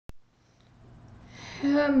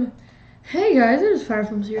Um, hey guys, it is Fire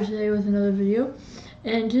from here today with another video,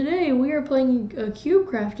 and today we are playing cube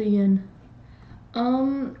craft again.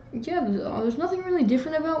 Yeah, there's nothing really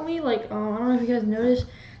different about me. Like, I don't know if you guys noticed,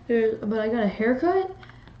 but I got a haircut.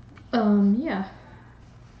 Yeah,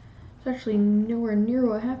 it's actually nowhere near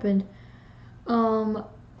what happened. I don't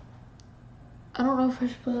know if I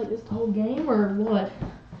should play like this the whole game or what.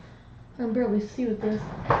 I can barely see with this.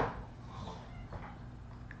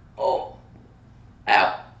 Oh,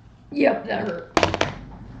 ow. Yep, that hurt.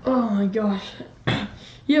 Oh my gosh.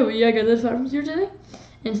 Yeah, but yeah, I got this Fire from here today,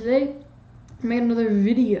 and today I made another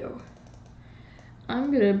video.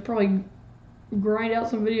 I'm gonna probably grind out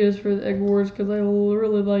some videos for the Eggwars because I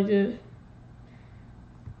really like it.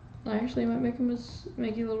 I actually might make them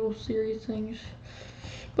making little series things,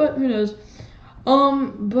 but who knows.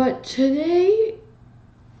 But today,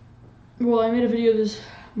 well, I made a video this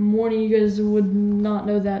morning. You guys would not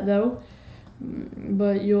know that though,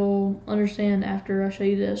 but you'll understand after I show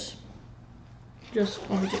you this. Just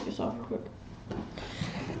let me take this off real quick.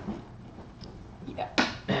 Yeah.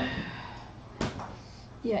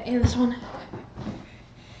 Yeah, and this one.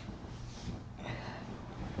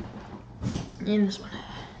 And this one.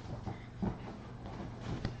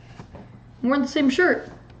 I'm wearing the same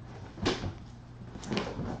shirt.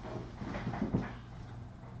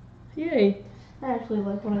 Yay. I actually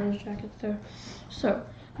like one of those jackets though. So,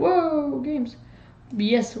 whoa, games. But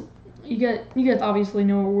yes, you guys obviously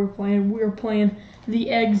know what we're playing. We're playing the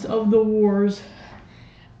Eggs of the Wars.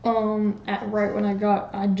 Right when I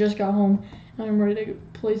just got home and I'm ready to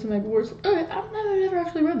play some Egg Wars. Okay, I've never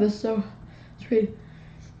actually read this, so it's pretty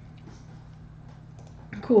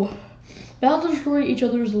cool. Battle to destroy each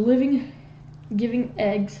other's life-giving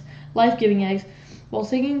eggs, while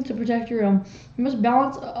seeking to protect your own. You must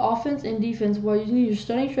balance offense and defense while using your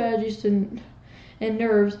stunning strategies and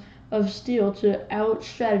nerves of steel to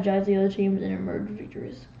out-strategize the other teams and emerge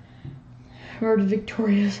victorious.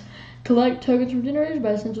 Collect tokens from generators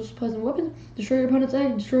by essential supplies and weapons. Destroy your opponent's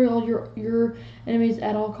egg. Destroy all your enemies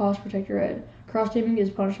at all costs. Protect your egg. Cross-teaming is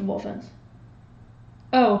punishable offense.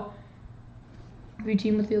 Oh. If you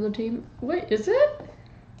team with the other team. Wait, is it?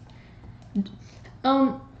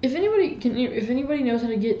 If anybody knows how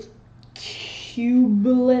to get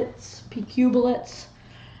cubelets,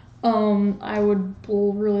 I would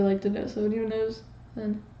really like to know. So if anyone knows,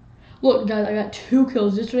 then look, guys, I got 2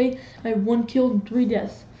 kills yesterday. I have 1 kill and 3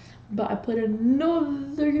 deaths. But I played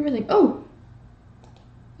another game, I think. Oh,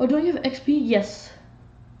 don't you have XP? Yes.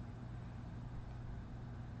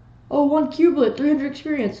 Oh, 1 cubelet, 300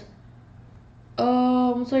 experience.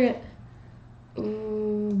 1 second.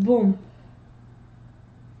 Boom.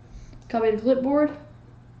 Copy the clipboard.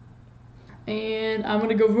 And I'm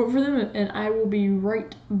gonna go vote for them, and I will be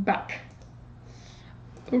right back.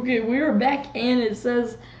 Okay, we are back, and it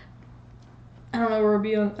says, I don't know where it'll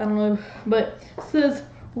be on, I don't know, but it says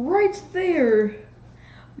right there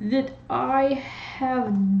that I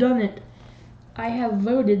have done it. I have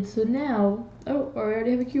voted, so now, oh, I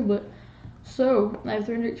already have a cubelet. So, I have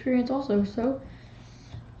 300 experience also, so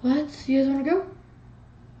let's, you guys wanna go?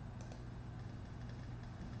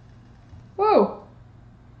 Whoa!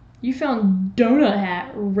 You found donut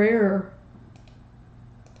hat, rare.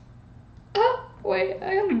 Oh, wait,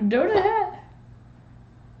 I got a donut hat.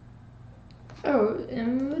 Oh,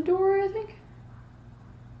 inventory, I think.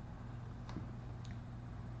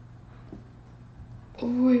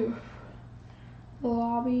 Oh, wait.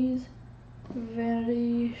 Lobbies,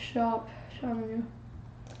 vanity, shop, menu,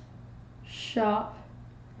 shop.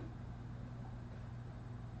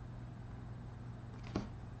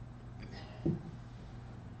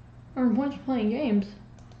 I'm once playing games.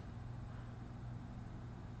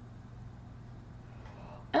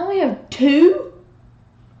 I only have 2?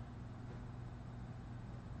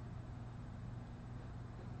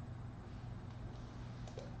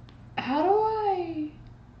 How do I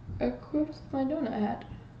equip my donut hat?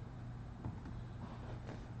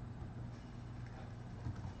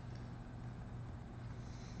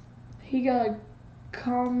 He got a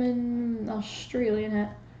common Australian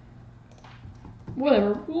hat.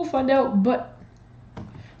 Whatever, we'll find out, but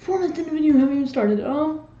 4 minutes in the video, haven't even started.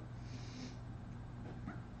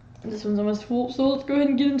 This one's almost full, so let's go ahead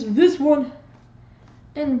and get into this one.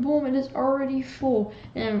 And boom, it is already full.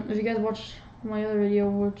 And if you guys watched my other video,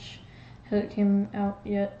 which hasn't came out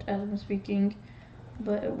yet as I'm speaking,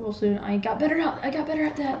 but it will soon. I got better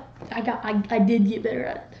at that. I did get better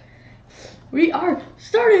at it. We are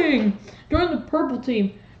starting! Join the purple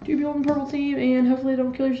team. 2 people in the purple team, and hopefully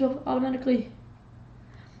don't kill yourself automatically.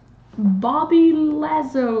 Bobby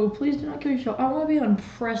Lazo, please do not kill yourself. I want to be on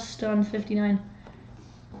press stun 59.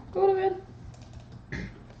 Go to bed.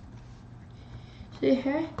 Say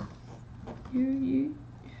hi. You.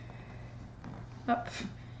 Up.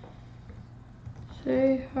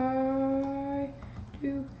 Say hi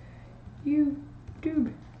to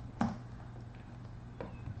YouTube.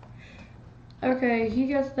 Okay, he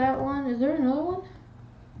gets that one. Is there another one?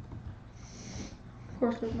 Of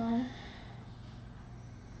course there's not.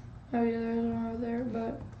 Oh yeah, there's one over there,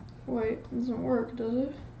 but wait, it doesn't work, does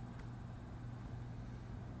it?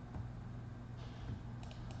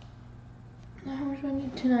 How much do I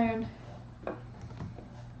need? 10 iron.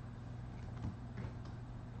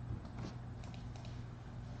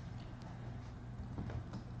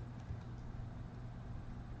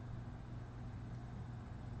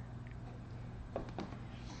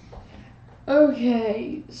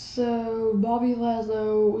 Okay, so Bobby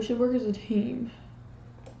Lazo, we should work as a team.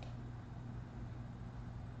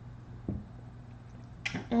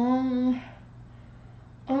 I don't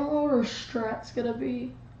know what our strat's gonna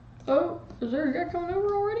be. Oh, is there a guy coming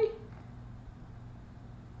over already?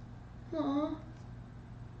 Aw.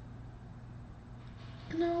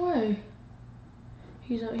 No way. I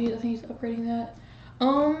think he's upgrading that.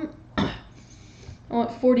 I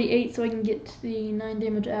want 48 so I can get to the 9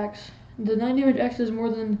 damage axe. The 9 damage axe is more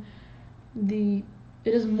than the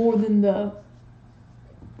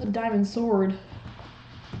diamond sword,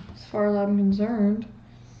 as far as I'm concerned.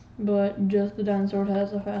 But just the diamond sword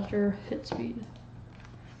has a faster hit speed.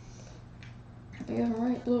 Yeah,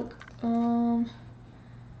 right, look.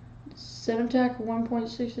 7 attack,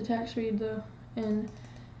 1.6 attack speed though.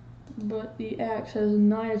 But the axe has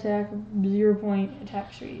 9 attack, 0 point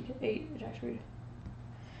attack speed, 8 attack speed.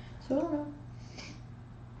 So I don't know.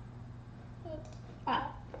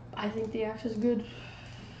 I think the axe is good.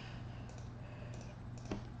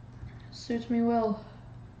 Suits me well.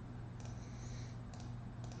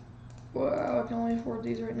 Wow, I can only afford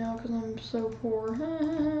these right now because I'm so poor.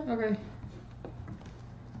 Okay.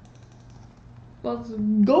 Let's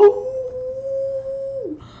go!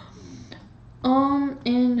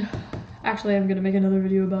 And actually I'm gonna make another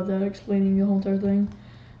video about that, explaining the whole entire thing.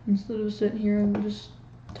 Instead of sitting here and just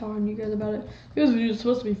talking to you guys about it. This video is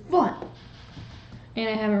supposed to be fun! And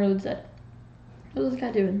I haven't really said it. What's this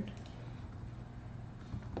guy doing?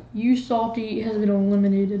 You salty has been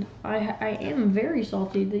eliminated. I am very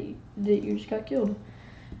salty that you just got killed.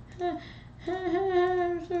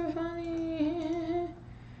 I'm so funny.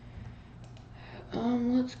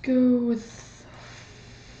 Let's go with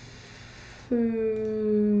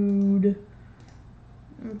food.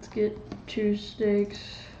 Let's get 2 steaks.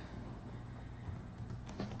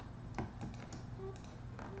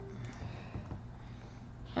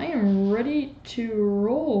 I am ready to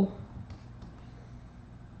roll.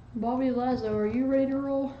 Bobby Lazo, are you ready to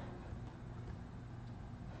roll?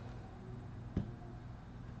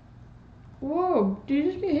 Whoa, did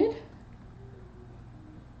you just get hit?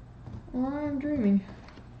 Or I am dreaming.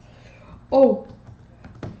 Oh,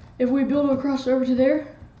 if we build across over to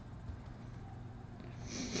there,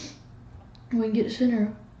 we can get a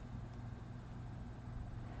center.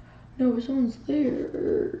 No, but someone's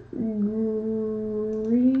there.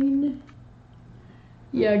 Green.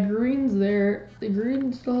 Yeah, green's there. The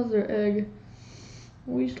green still has their egg.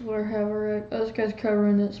 We still have our egg. Oh, this guy's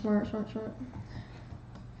covering it. Smart. It's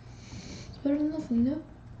better than nothing, you know?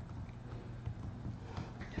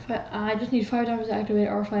 I just need 5 times to activate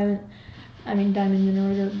R5. I mean, diamond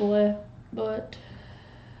generator, boy. But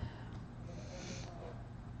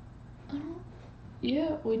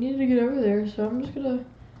yeah, we needed to get over there, so I'm just gonna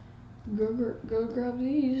go grab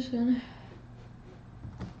these, and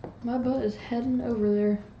my butt is heading over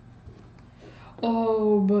there.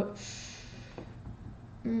 Oh, but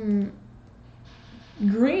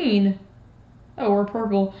green. Oh, or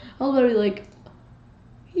purple. I was literally like,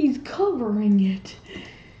 he's covering it.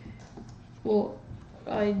 Well,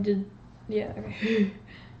 I did. Yeah. Okay.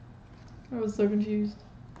 I was so confused.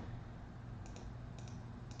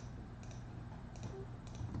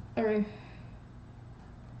 Okay.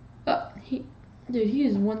 Dude, he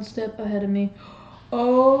is 1 step ahead of me.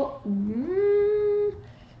 Oh,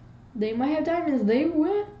 they might have diamonds. They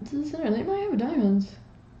went to the center. They might have diamonds.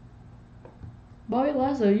 Bobby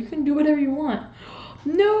Lazo, you can do whatever you want.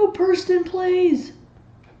 No, Purston plays.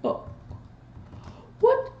 Oh,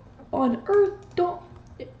 what on earth? Don't.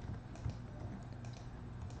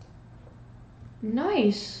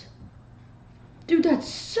 Nice, dude. That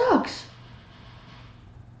sucks.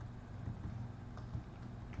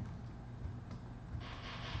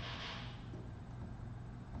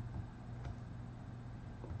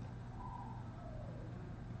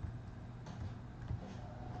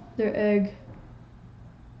 Their egg.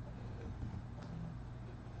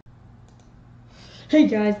 Hey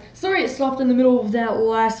guys, sorry it stopped in the middle of that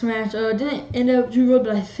last match. Didn't end up too good,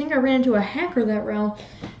 but I think I ran into a hacker that round,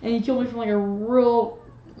 and he killed me from like a real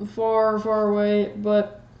far away,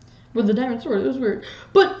 but with the diamond sword. It was weird.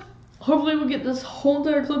 But hopefully we'll get this whole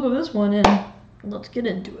entire clip of this one, and let's get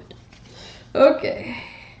into it. Okay.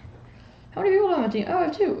 How many people do I have on my team? Oh, I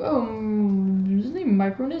have two. Is his name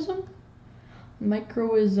Micronism?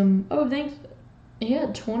 Microism. Oh, thanks. He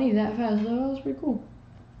had 20 that fast. That was pretty cool.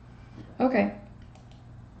 Okay.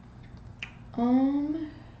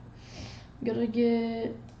 Gotta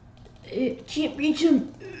get it. Can't reach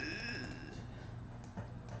him.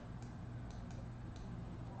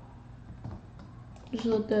 Just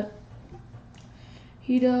let that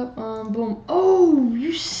heat up. Boom. Oh,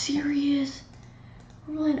 you serious?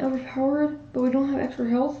 We're playing overpowered, but we don't have extra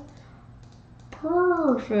health.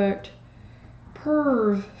 Perfect.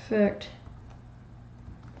 Perfect.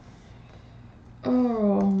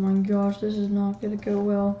 Oh my gosh, this is not gonna go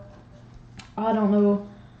well. I don't know.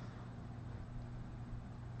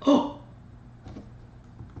 Oh!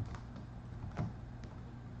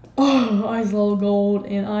 Oh, I saw gold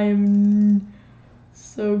and I am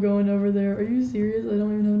so going over there. Are you serious? I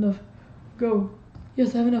don't even have enough. Go.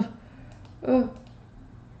 Yes, I have enough. Come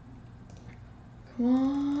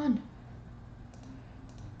on.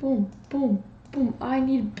 Boom, boom, boom. I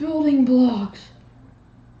need building blocks.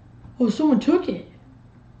 Oh, someone took it.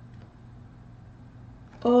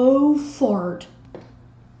 Oh, fart.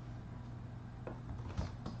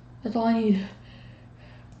 That's all I need.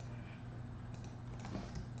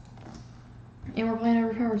 And we're playing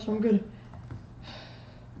overpowered, so I'm good.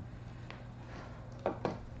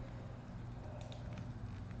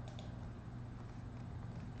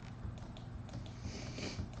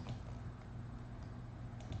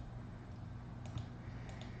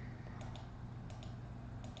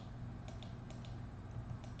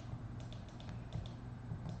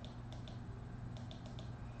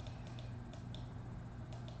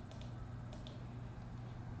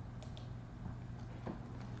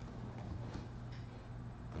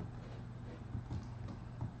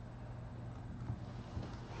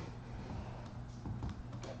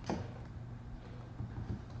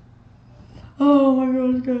 Oh my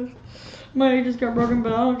gosh, guys. My egg just got broken,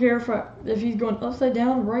 but I don't care if he's going upside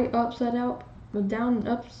down, right, upside out, but down,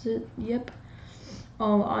 upside, yep.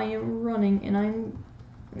 I am running, and I'm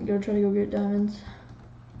gonna try to go get diamonds.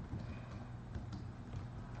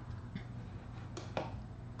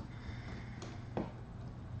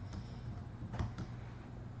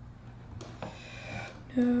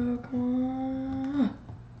 No, come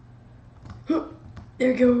on.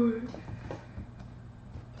 There we go.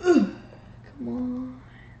 Come on.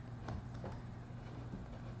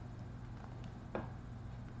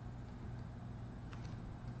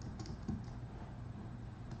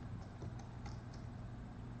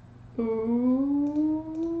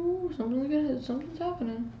 Ooh, something's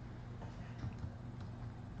happening.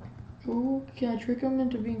 Ooh, can I trick him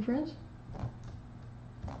into being friends?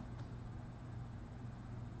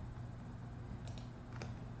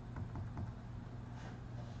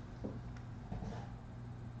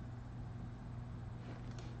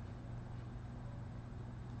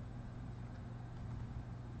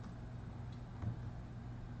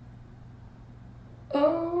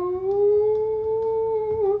 Oh,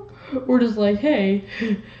 we're just like, hey,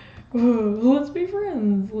 let's be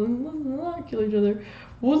friends. Let's not kill each other.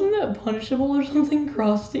 Wasn't that punishable or something?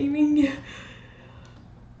 Cross teaming?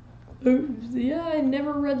 Yeah, I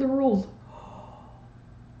never read the rules.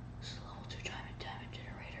 This is level 2 diamond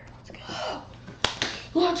generator. Let's go.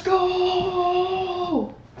 Let's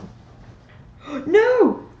go.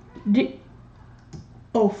 No.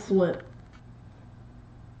 Oh, flip.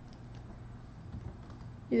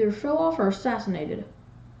 Either fell off or assassinated.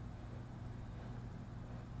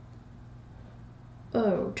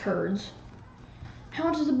 Oh, turds. How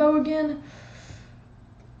much is the bow again?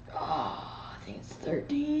 Oh, I think it's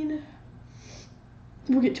 13.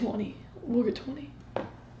 We'll get 20. We'll get 20.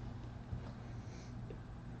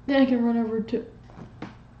 Then I can run over to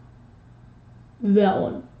that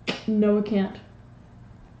one. No, I can't.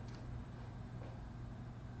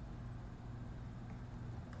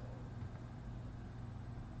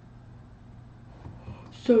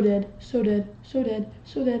 So dead, so dead, so dead,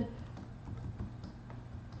 so dead.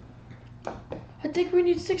 I think we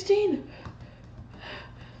need 16.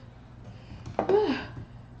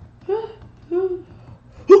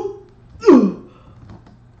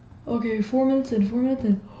 Okay, 4 minutes in, 4 minutes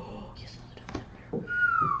in. Yes,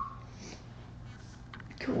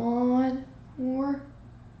 come on, more.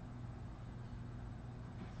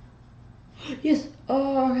 Yes.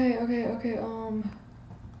 Oh, okay.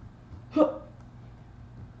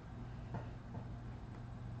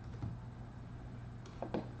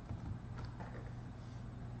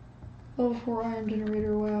 Level 4 iron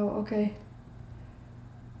generator, wow, okay.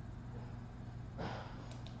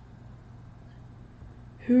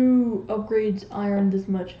 Who upgrades iron this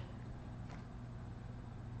much?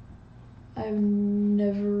 I've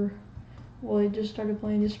never... Well, I just started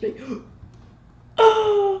playing yesterday.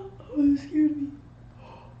 Oh, that scared me.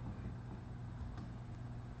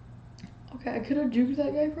 Okay, I could have juked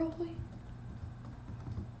that guy probably.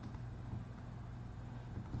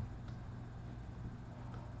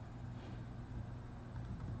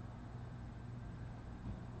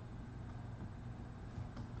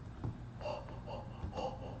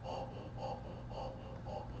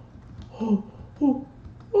 Oh, oh,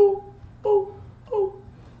 oh, oh, oh.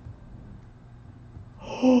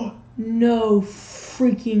 Oh, no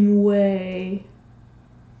freaking way.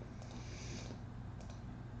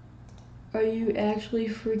 Are you actually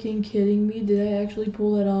freaking kidding me? Did I actually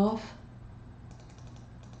pull that off?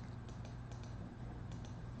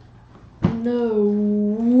 No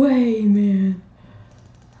way, man.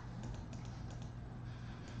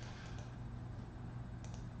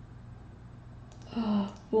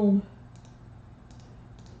 Ah, boom.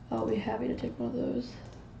 I'll be happy to take one of those.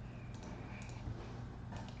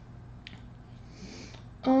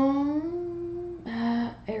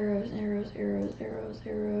 Arrows, arrows, arrows, arrows,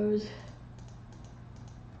 arrows.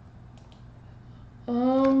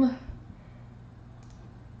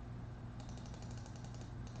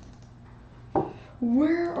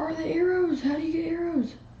 Where are the arrows? How do you get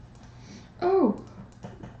arrows? Oh.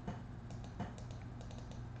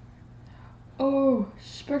 Oh,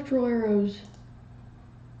 spectral arrows.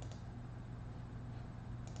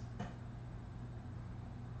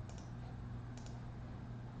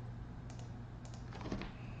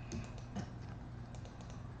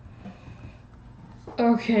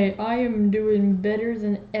 Okay, I am doing better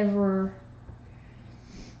than ever,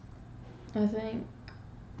 I think.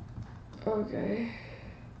 Okay.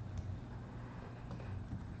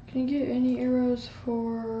 Can you get any arrows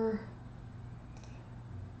for...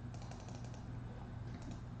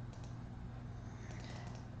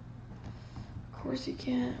 Of course you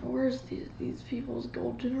can't. Where's these people's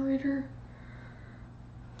gold generator?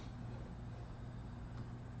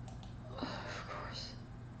 Of course.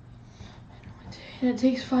 And it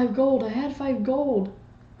takes 5 gold. I had 5 gold.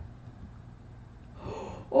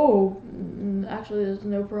 Oh, actually there's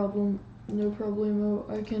no problem. No problemo.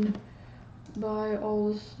 I can buy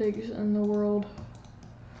all the steaks in the world.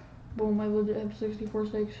 Boom, I legit have 64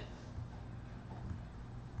 steaks.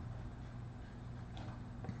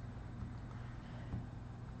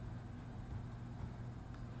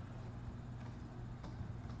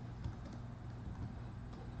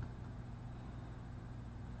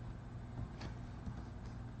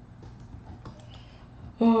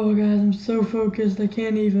 Oh guys, I'm so focused, I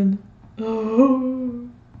can't even. Oh.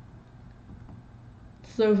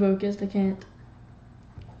 So focused, I can't.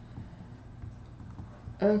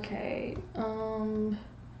 Okay,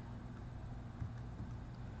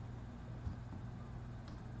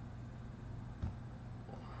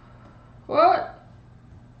 what?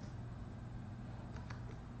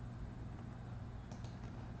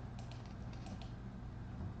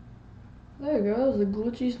 There you go, that was the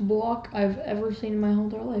glitchiest block I've ever seen in my whole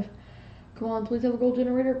entire life. Come on, please have a gold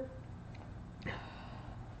generator.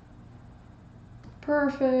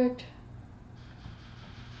 Perfect.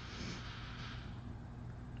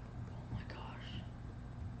 Oh my gosh.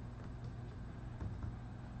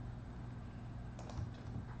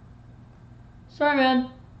 Sorry, man.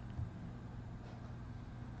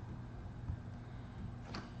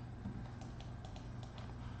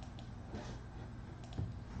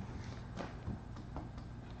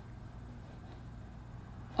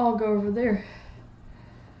 I'll go over there.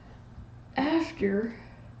 After...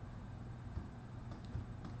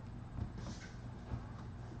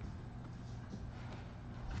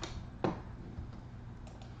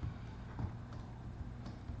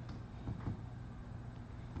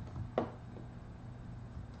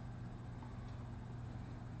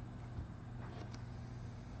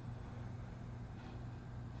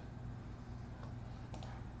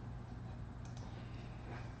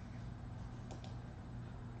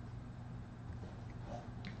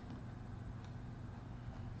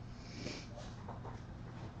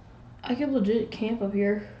 I could legit camp up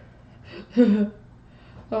here. I don't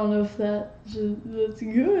know if that's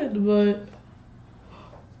good, but...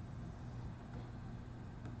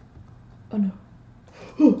 Oh no.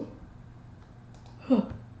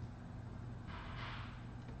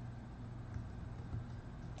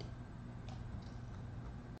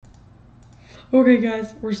 Okay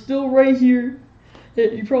guys, we're still right here.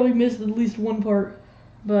 You probably missed at least one part,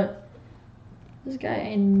 but This guy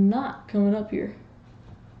ain't not coming up here.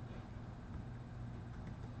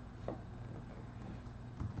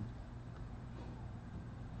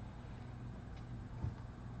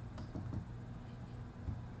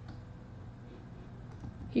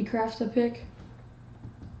 He crafts the pick.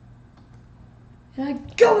 And I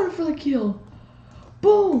go in for the kill.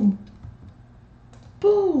 Boom.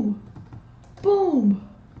 Boom. Boom.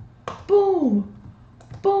 Boom.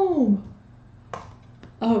 Boom.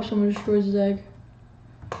 I hope someone destroys his egg.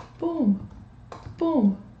 Boom.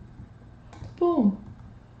 Boom. Boom.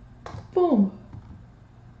 Boom.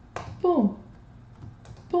 Boom.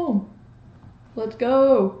 Boom. Let's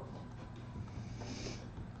go.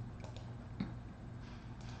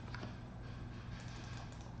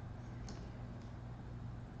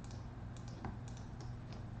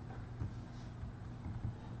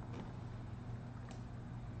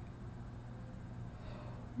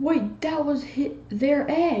 Wait, that was their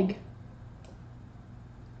egg.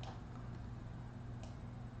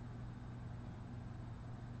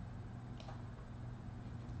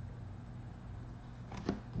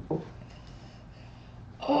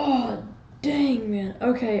 Oh, dang, man.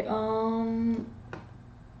 Okay,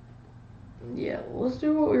 yeah, let's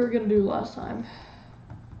do what we were gonna do last time.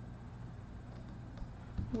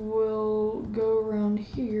 We'll go around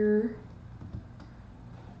here.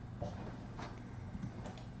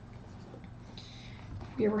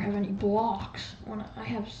 If we ever have any blocks. When I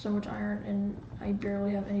have so much iron and I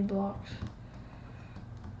barely have any blocks.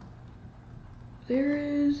 There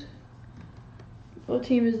is. What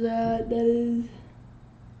team is that? That is.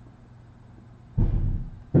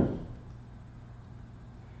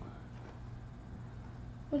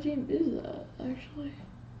 What team is that, actually?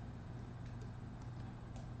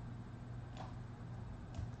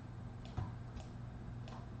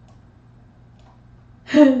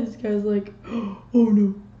 This guy's like, oh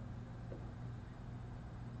no.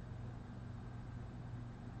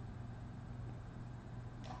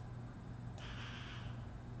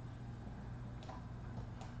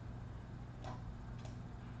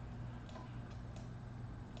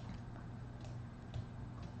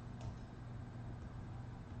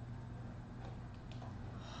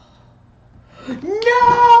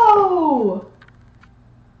 No!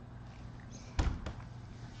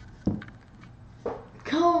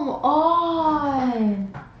 Come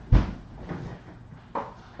on!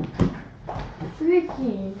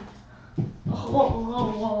 Freaking.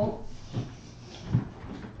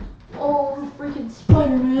 Oh, freaking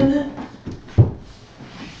Spider-Man.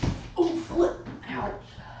 Oh, flip. Ouch.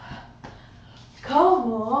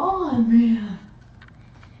 Come on, man.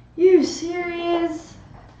 You serious?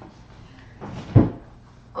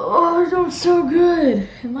 Oh, they're doing so good,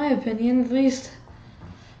 in my opinion, at least.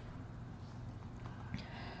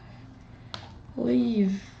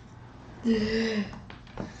 Leave. Are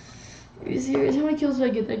you serious? How many kills did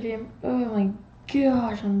I get that game? Oh my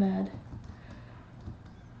gosh, I'm mad.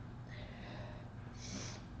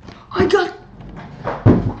 I got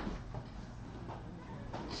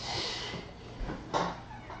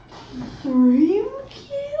 3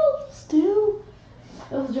 kills, dude.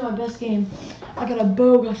 That was my best game. I got a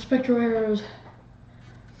bow, got spectral arrows.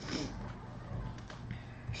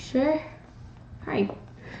 Sure. Hi.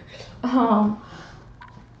 Oh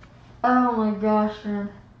my gosh, man.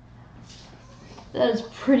 That is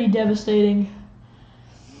pretty devastating.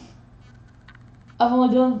 I've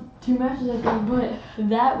only done 2 matches, I think, but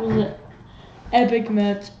that was an epic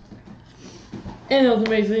match. And it was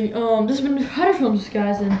amazing. This has been Hunter Films,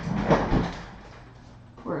 guys, and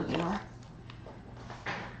where they are.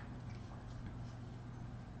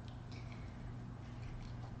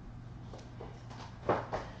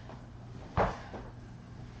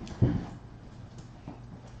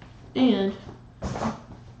 And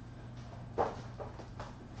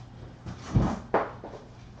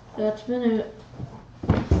that's been it.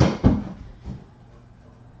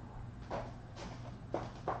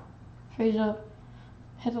 Face up,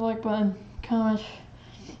 hit the like button, comment,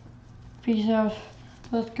 peace out,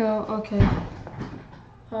 let's go. Okay.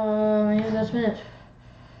 Yeah, that's been it.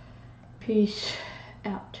 Peace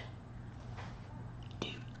out.